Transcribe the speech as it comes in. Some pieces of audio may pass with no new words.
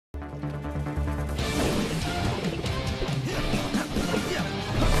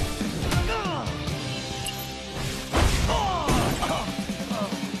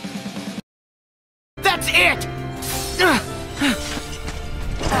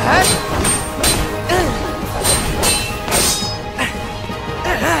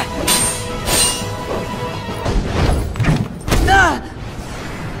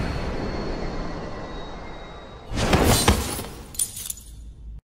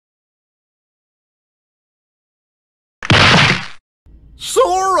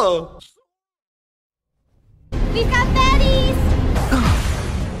Sora! We've got baddies!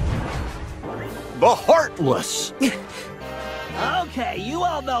 The Heartless! Okay, you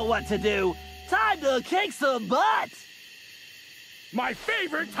all know what to do. Time to kick some butt! My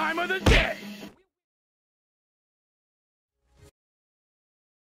favorite time of the day!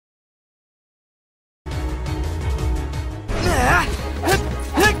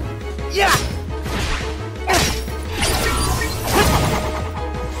 Yeah!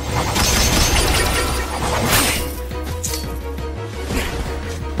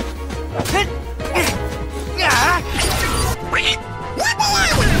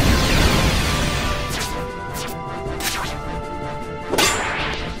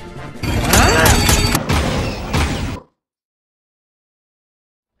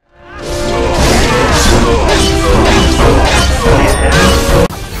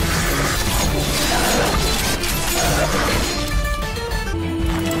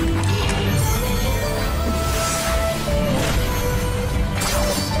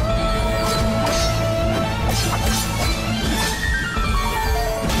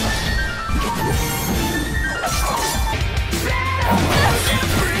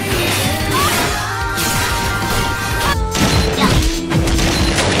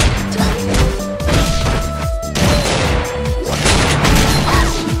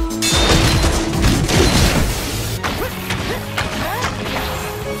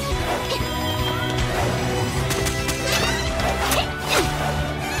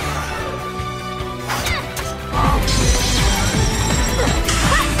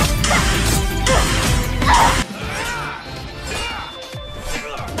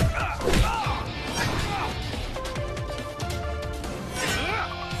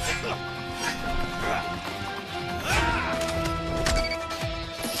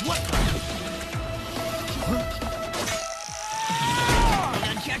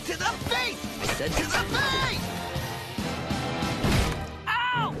 To the face! To the face!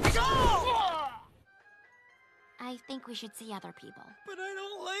 Ow! Oh! I think we should see other people. But I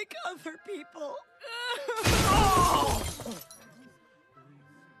don't like other people.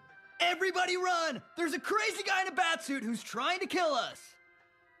 Everybody run! There's a crazy guy in a batsuit who's trying to kill us!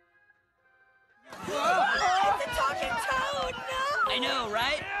 It's a talking toad! No! I know,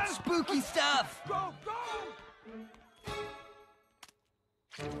 right? Spooky stuff! Go, go!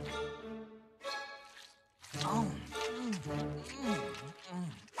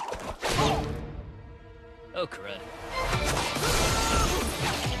 Oh, crud.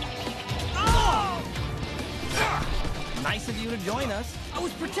 Nice of you to join us. I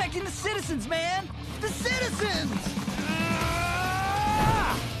was protecting the citizens, man! The citizens!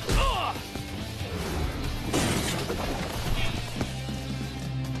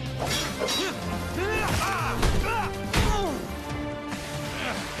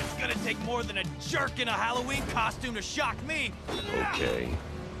 It's gonna take more than a jerk in a Halloween costume to shock me. Okay.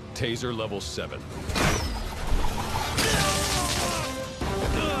 Taser level 7.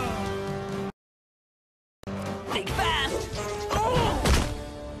 Think fast!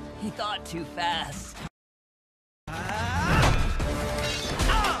 He thought too fast.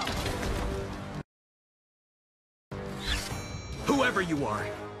 Whoever you are,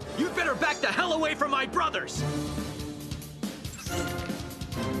 you'd better back the hell away from my brothers!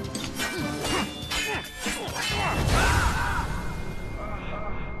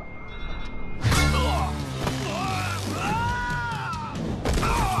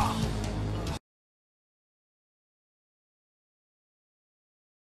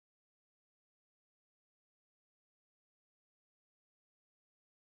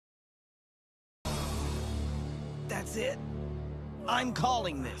 That's it. I'm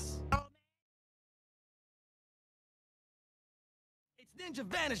calling this. It's Ninja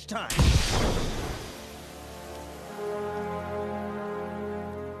Vanish time!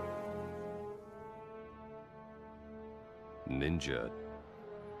 Ninja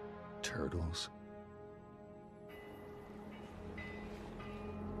Turtles.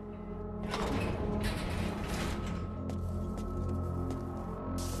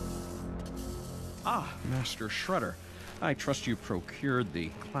 Ah, Master Shredder. I trust you procured the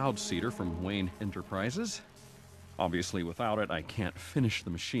Cloud Seeder from Wayne Enterprises. Obviously, without it, I can't finish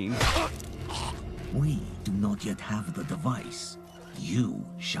the machine. We do not yet have the device. You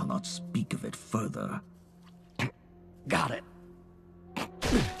shall not speak of it further. Got it.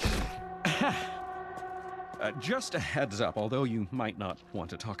 Just a heads up, although you might not want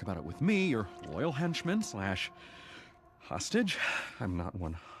to talk about it with me, your loyal henchman slash hostage, I'm not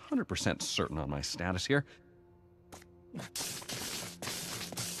 100% certain on my status here.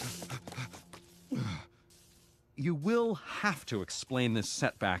 You will have to explain this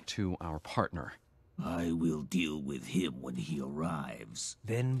setback to our partner. I will deal with him when he arrives.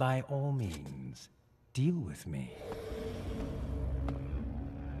 Then by all means, deal with me.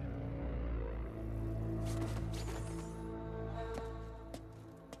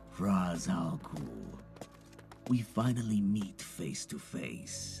 Raz Al Ghul. We finally meet face to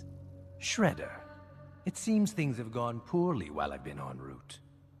face. Shredder, it seems things have gone poorly while I've been en route.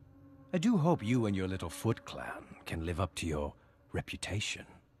 I do hope you and your little Foot Clan can live up to your reputation.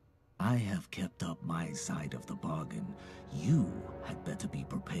 I have kept up my side of the bargain. You had better be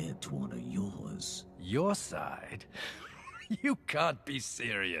prepared to honor yours. Your side? You can't be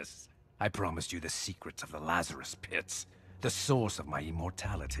serious. I promised you the secrets of the Lazarus Pits, the source of my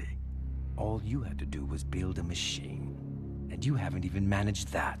immortality. All you had to do was build a machine, and you haven't even managed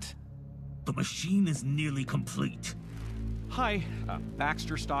that. The machine is nearly complete. Hi,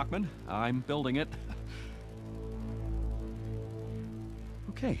 Baxter Stockman. I'm building it.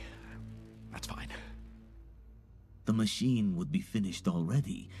 Okay, that's fine. The machine would be finished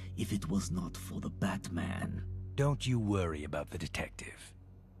already if it was not for the Batman. Don't you worry about the detective.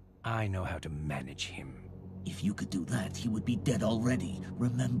 I know how to manage him. If you could do that, he would be dead already.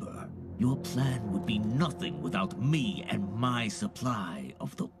 Remember, your plan would be nothing without me and my supply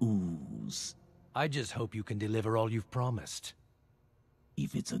of the ooze. I just hope you can deliver all you've promised.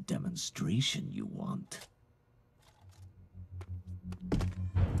 If it's a demonstration you want.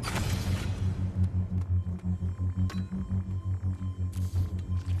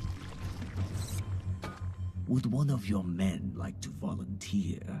 Would one of your men like to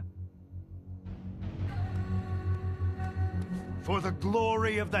volunteer? For the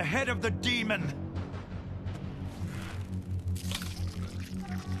glory of the head of the demon!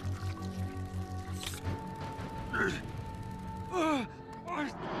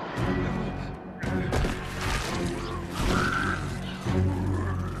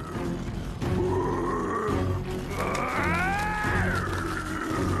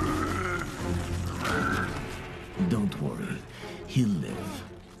 Don't worry, he'll live.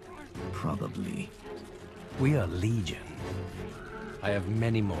 Probably. We are Legion. I have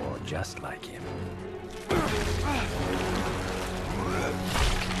many more just like him.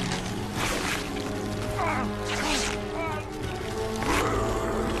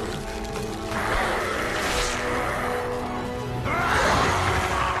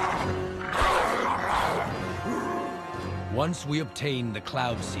 Once we obtain the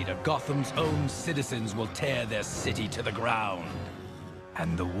Cloud Cedar, Gotham's own citizens will tear their city to the ground.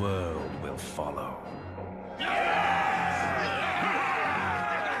 And the world will follow.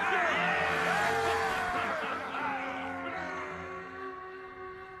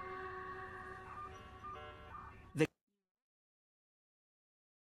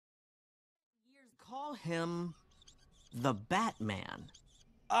 Call him the Batman.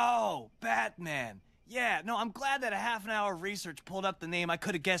 Oh, Batman. Yeah, no, I'm glad that a half an hour of research pulled up the name I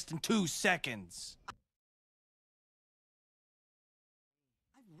could have guessed in 2 seconds.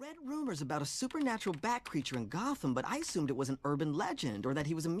 I've read rumors about a supernatural bat creature in Gotham, but I assumed it was an urban legend or that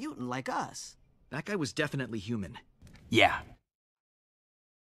he was a mutant like us. That guy was definitely human. Yeah.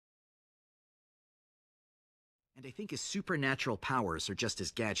 And I think his supernatural powers are just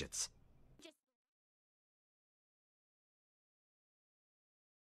his gadgets.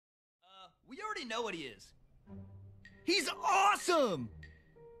 We already know what he is. He's awesome!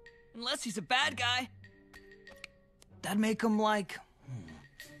 Unless he's a bad guy. That'd make him like...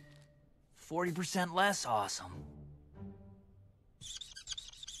 40% less awesome.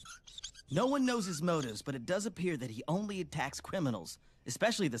 No one knows his motives, but it does appear that he only attacks criminals,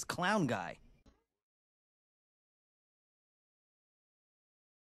 especially this clown guy.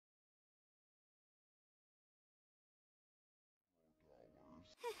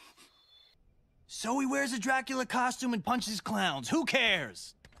 So he wears a Dracula costume and punches clowns. Who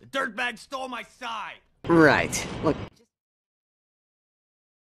cares? The dirtbag stole my side. Right. Look.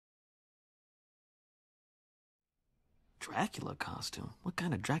 Dracula costume? What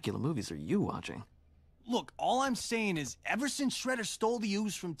kind of Dracula movies are you watching? Look, all I'm saying is, ever since Shredder stole the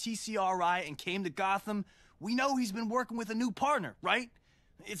ooze from TCRI and came to Gotham, we know he's been working with a new partner, right?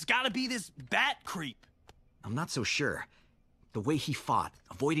 It's gotta be this bat creep. I'm not so sure. The way he fought,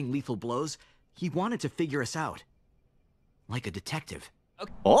 avoiding lethal blows, he wanted to figure us out. Like a detective.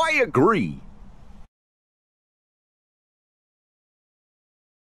 I agree.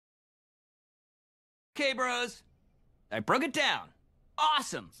 Okay, bros. I broke it down.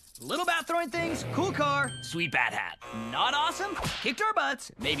 Awesome. Little bat throwing things, cool car, sweet bat hat. Not awesome, kicked our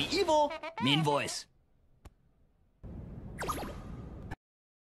butts, maybe evil, mean voice.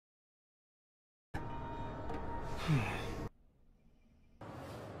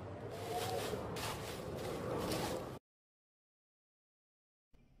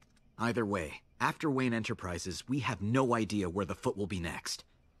 Either way, after Wayne Enterprises, we have no idea where the Foot will be next.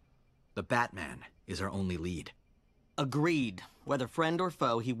 The Batman is our only lead. Agreed. Whether friend or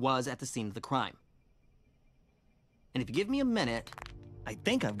foe, he was at the scene of the crime. And if you give me a minute, I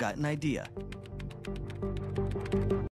think I've got an idea.